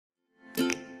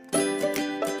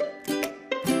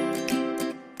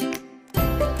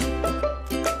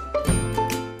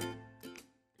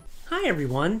Hi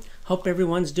everyone, hope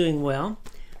everyone's doing well.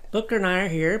 Booker and I are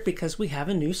here because we have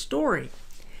a new story.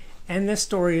 And this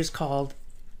story is called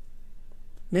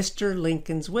Mr.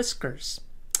 Lincoln's Whiskers,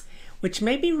 which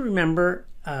made me remember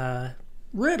a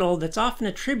riddle that's often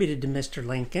attributed to Mr.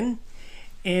 Lincoln.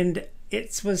 And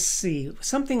it was,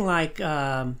 something like,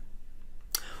 how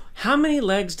many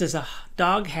legs does a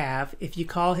dog have if you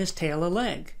call his tail a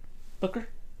leg? Booker,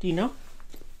 do you know?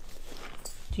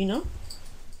 Do you know?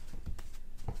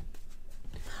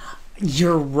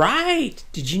 You're right.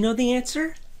 Did you know the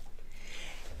answer?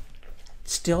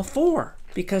 Still 4.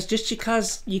 Because just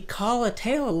because you call a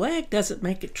tail a leg doesn't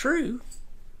make it true.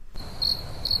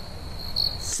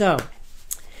 So,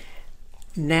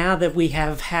 now that we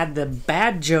have had the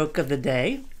bad joke of the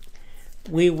day,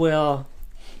 we will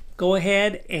go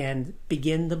ahead and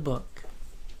begin the book.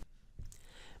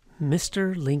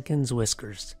 Mr. Lincoln's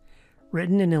Whiskers,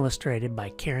 written and illustrated by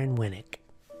Karen Winnick.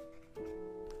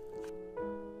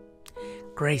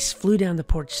 Grace flew down the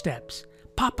porch steps.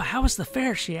 "Papa, how was the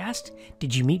fair?" she asked.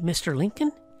 "Did you meet Mr.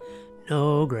 Lincoln?"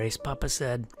 "No, Grace," Papa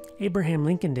said. "Abraham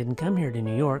Lincoln didn't come here to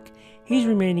New York. He's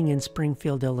remaining in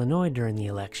Springfield, Illinois during the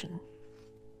election."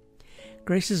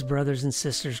 Grace's brothers and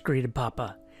sisters greeted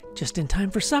Papa. "Just in time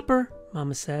for supper,"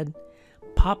 Mama said.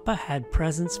 Papa had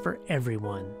presents for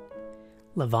everyone.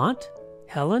 "Levant,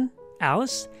 Helen,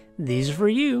 Alice, these are for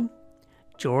you.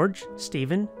 George,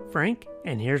 Stephen, Frank,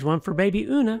 and here's one for baby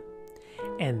Una.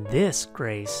 And this,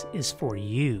 Grace, is for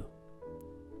you."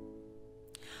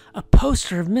 "A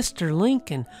poster of Mr.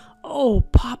 Lincoln. Oh,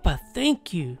 Papa,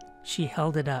 thank you." She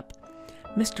held it up.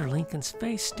 Mr. Lincoln's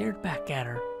face stared back at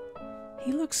her.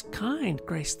 He looks kind,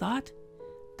 Grace thought,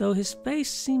 though his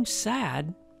face seemed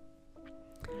sad.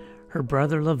 Her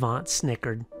brother Levant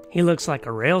snickered. "He looks like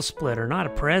a rail splitter, not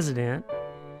a president."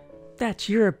 "That's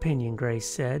your opinion," Grace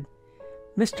said.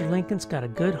 "Mr. Lincoln's got a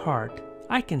good heart.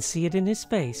 I can see it in his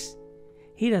face.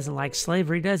 He doesn't like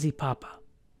slavery, does he, Papa?"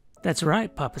 "That's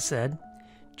right," Papa said.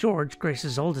 George,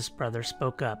 Grace's oldest brother,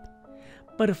 spoke up.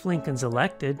 "But if Lincoln's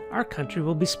elected, our country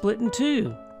will be split in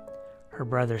two." Her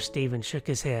brother Stephen shook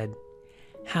his head.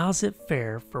 "How's it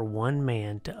fair for one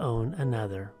man to own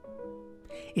another?"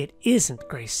 "It isn't,"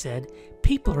 Grace said.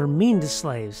 "People are mean to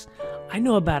slaves. I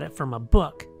know about it from a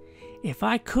book. If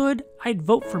I could, I'd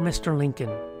vote for Mr. Lincoln."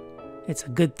 "It's a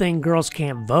good thing girls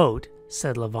can't vote,"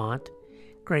 said Levant.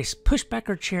 Grace pushed back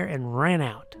her chair and ran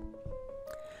out.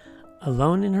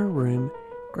 Alone in her room,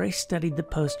 Grace studied the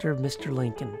poster of Mr.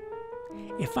 Lincoln.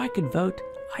 "If I could vote,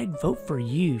 I'd vote for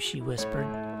you," she whispered.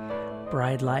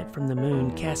 Bright light from the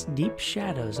moon cast deep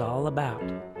shadows all about.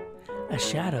 A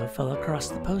shadow fell across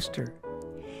the poster.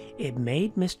 It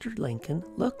made Mr. Lincoln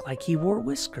look like he wore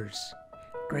whiskers.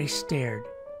 Grace stared.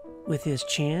 With his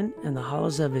chin and the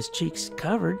hollows of his cheeks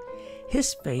covered,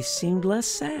 his face seemed less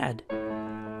sad.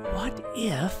 What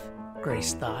if,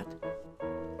 Grace thought.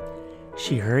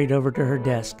 She hurried over to her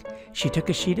desk. She took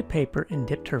a sheet of paper and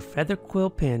dipped her feather quill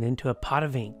pen into a pot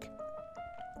of ink.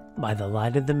 By the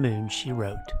light of the moon, she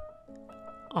wrote,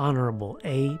 "Honorable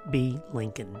A.B.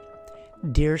 Lincoln,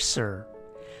 Dear Sir,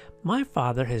 my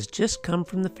father has just come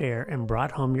from the fair and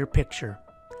brought home your picture.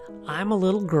 I'm a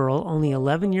little girl, only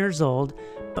 11 years old,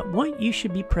 but want you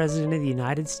should be President of the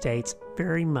United States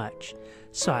very much.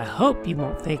 So I hope you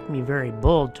won't think me very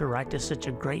bold to write to such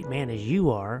a great man as you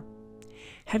are.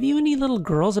 Have you any little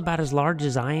girls about as large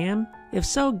as I am? If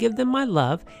so, give them my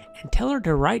love and tell her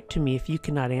to write to me if you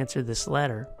cannot answer this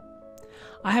letter.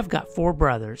 I have got 4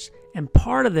 brothers, and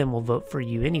part of them will vote for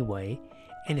you anyway,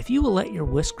 and if you will let your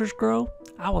whiskers grow,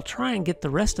 I will try and get the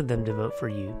rest of them to vote for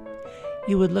you.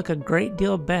 You would look a great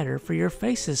deal better, for your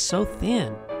face is so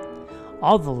thin.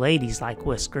 All the ladies like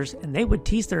whiskers, and they would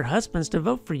tease their husbands to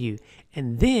vote for you,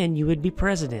 and then you would be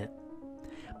president.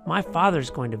 My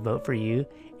father's going to vote for you,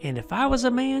 and if I was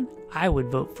a man, I would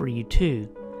vote for you too.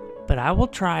 But I will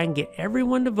try and get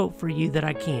everyone to vote for you that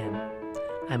I can.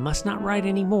 I must not write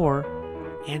any more.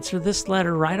 Answer this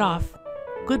letter right off.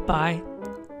 Goodbye,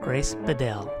 Grace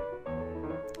Bedell."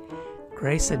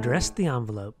 Grace addressed the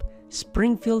envelope.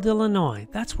 Springfield, Illinois.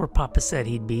 That's where Papa said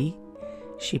he'd be.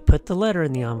 She put the letter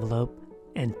in the envelope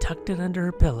and tucked it under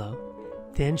her pillow.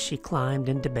 Then she climbed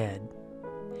into bed.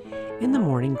 In the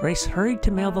morning, Grace hurried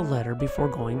to mail the letter before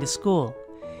going to school.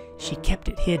 She kept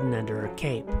it hidden under her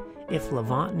cape. If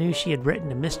Levant knew she had written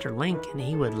to Mr. Lincoln,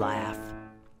 he would laugh.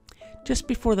 Just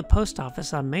before the post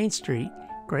office on Main Street,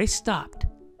 Grace stopped.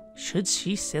 Should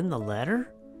she send the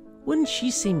letter? Wouldn't she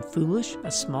seem foolish,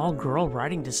 a small girl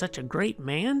writing to such a great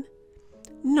man?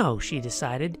 No, she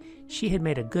decided. She had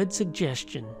made a good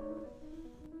suggestion.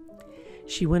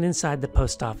 She went inside the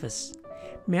post office.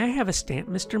 "May I have a stamp,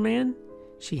 Mr. Man?"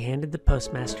 She handed the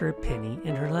postmaster a penny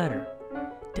and her letter.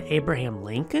 "To Abraham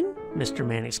Lincoln?" Mr.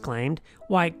 Man exclaimed.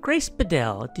 "Why, Grace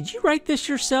Bedell, did you write this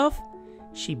yourself?"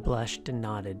 She blushed and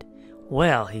nodded.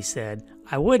 "Well," he said,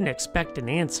 "I wouldn't expect an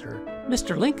answer.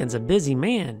 Mr. Lincoln's a busy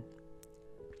man."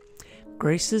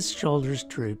 Grace's shoulders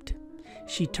drooped.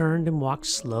 She turned and walked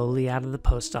slowly out of the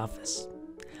post office.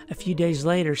 A few days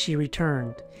later she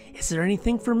returned. "Is there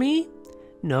anything for me?"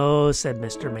 "No," said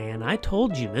Mr. Man. "I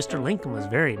told you Mr. Lincoln was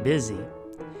very busy."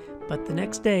 But the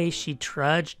next day she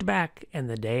trudged back, and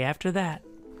the day after that.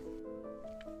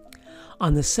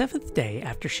 On the 7th day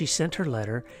after she sent her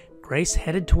letter, Grace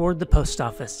headed toward the post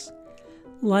office.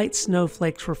 Light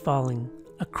snowflakes were falling.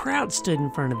 A crowd stood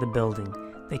in front of the building.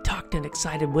 They talked in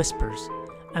excited whispers.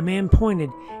 A man pointed.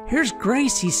 "Here's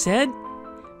Grace," he said.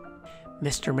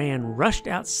 Mr. Man rushed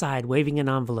outside waving an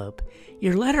envelope.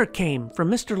 "Your letter came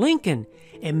from Mr. Lincoln.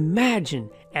 Imagine,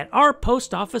 at our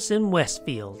post office in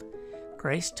Westfield."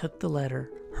 Grace took the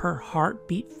letter. Her heart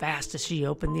beat fast as she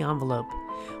opened the envelope.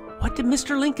 "What did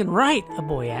Mr. Lincoln write?" a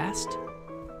boy asked.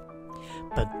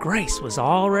 But Grace was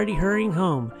already hurrying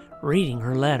home, reading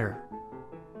her letter.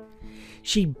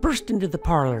 She burst into the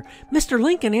parlor. "Mr.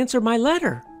 Lincoln answered my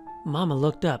letter." Mama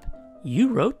looked up. "You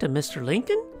wrote to Mr.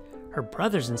 Lincoln?" Her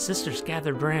brothers and sisters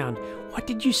gathered round. "What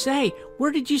did you say?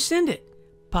 Where did you send it?"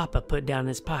 Papa put down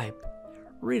his pipe.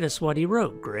 "Read us what he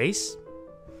wrote, Grace."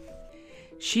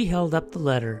 She held up the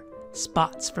letter.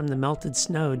 Spots from the melted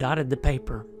snow dotted the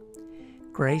paper.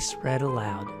 Grace read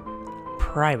aloud.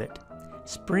 "Private.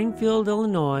 Springfield,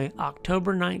 Illinois,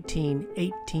 October 19,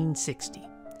 1860.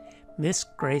 Miss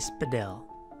Grace Bedell.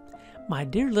 My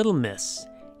dear little miss,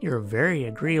 your very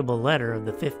agreeable letter of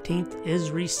the 15th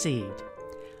is received.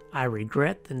 I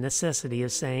regret the necessity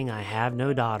of saying I have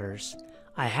no daughters.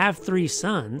 I have 3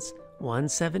 sons, one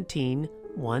 17,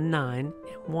 one 9,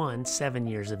 and one 7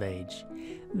 years of age.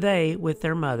 They, with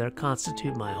their mother,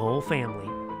 constitute my whole family.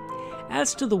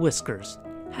 As to the whiskers,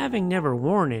 having never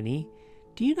worn any,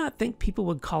 do you not think people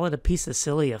would call it a piece of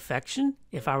silly affection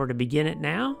if I were to begin it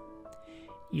now?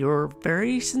 Your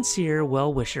very sincere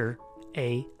well-wisher,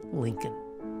 A. Lincoln."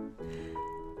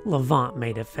 Levant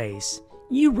made a face.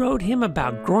 "You wrote him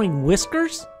about growing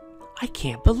whiskers?" "I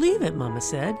can't believe it," Mama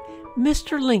said.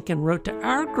 "Mr. Lincoln wrote to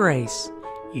our Grace."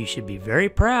 "You should be very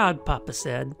proud," Papa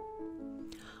said.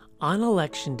 On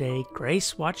Election Day,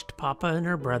 Grace watched Papa and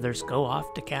her brothers go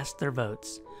off to cast their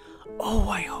votes. "Oh,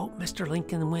 I hope Mr.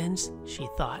 Lincoln wins," she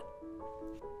thought.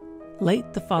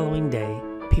 Late the following day,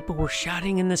 people were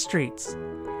shouting in the streets.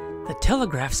 "The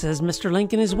Telegraph says Mr.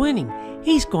 Lincoln is winning.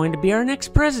 He's going to be our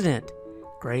next president."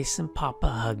 Grace and Papa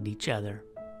hugged each other.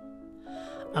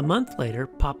 A month later,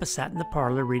 Papa sat in the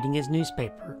parlor reading his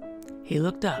newspaper. He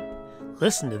looked up.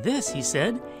 "Listen to this," he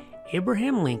said.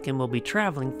 "Abraham Lincoln will be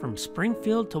traveling from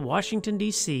Springfield to Washington,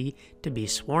 D.C. to be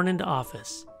sworn into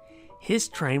office. His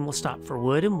train will stop for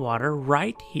wood and water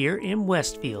right here in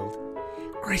Westfield."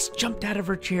 Grace jumped out of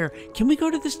her chair. "Can we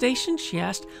go to the station?" she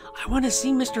asked. "I want to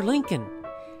see Mr. Lincoln."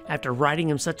 "After writing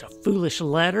him such a foolish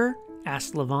letter?"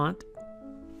 asked Levant.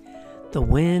 The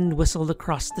wind whistled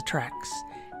across the tracks.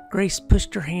 Grace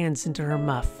pushed her hands into her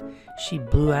muff. She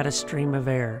blew out a stream of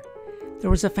air. There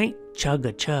was a faint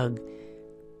chug-a-chug.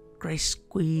 Grace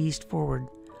squeezed forward.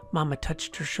 Mama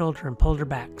touched her shoulder and pulled her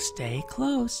back. "Stay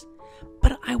close."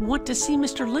 "But I want to see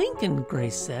Mr. Lincoln,"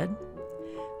 Grace said.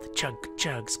 The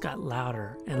chug-chugs got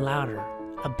louder and louder.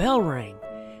 A bell rang.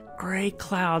 Gray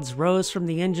clouds rose from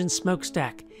the engine's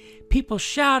smokestack. People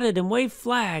shouted and waved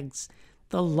flags.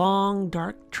 The long,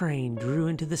 dark train drew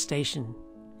into the station.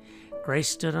 Grace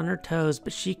stood on her toes,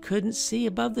 but she couldn't see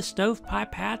above the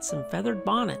stovepipe hats and feathered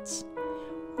bonnets.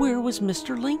 Where was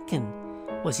Mr. Lincoln?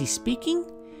 Was he speaking?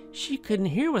 She couldn't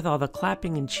hear with all the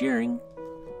clapping and cheering.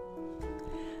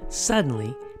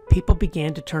 Suddenly, people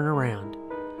began to turn around.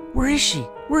 "Where is she?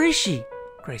 Where is she?"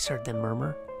 Grace heard them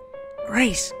murmur.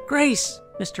 "Grace! Grace!"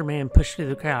 Mr. Man pushed through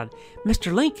the crowd.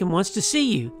 "Mr. Lincoln wants to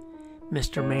see you."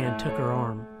 Mr. Man took her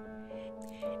arm.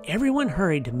 Everyone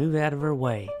hurried to move out of her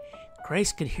way.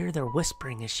 Grace could hear their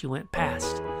whispering as she went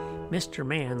past. Mr.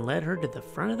 Man led her to the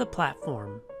front of the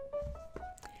platform.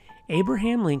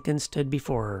 Abraham Lincoln stood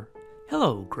before her.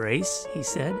 "Hello, Grace," he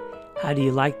said. "How do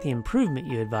you like the improvement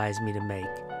you advised me to make?"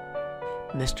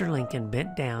 Mr. Lincoln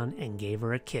bent down and gave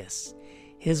her a kiss.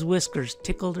 His whiskers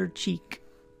tickled her cheek.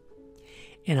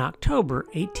 In October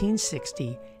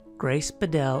 1860, Grace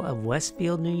Bedell of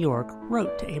Westfield, New York,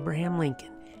 wrote to Abraham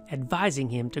Lincoln, advising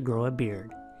him to grow a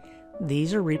beard.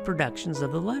 These are reproductions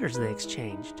of the letters they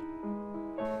exchanged.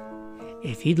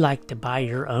 If you'd like to buy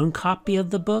your own copy of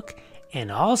the book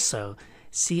and also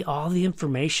see all the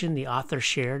information the author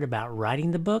shared about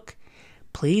writing the book,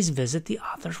 please visit the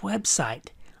author's website,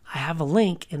 I have a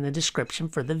link in the description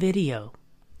for the video.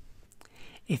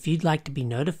 If you'd like to be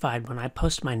notified when I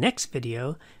post my next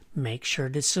video, make sure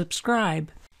to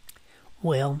subscribe.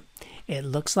 Well, it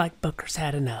looks like Booker's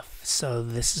had enough, so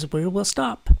this is where we'll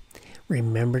stop.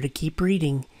 Remember to keep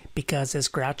reading, because as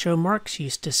Groucho Marx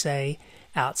used to say,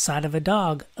 outside of a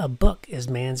dog, a book is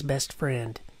man's best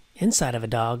friend. Inside of a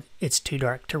dog, it's too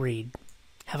dark to read.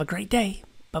 Have a great day.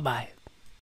 Bye-bye.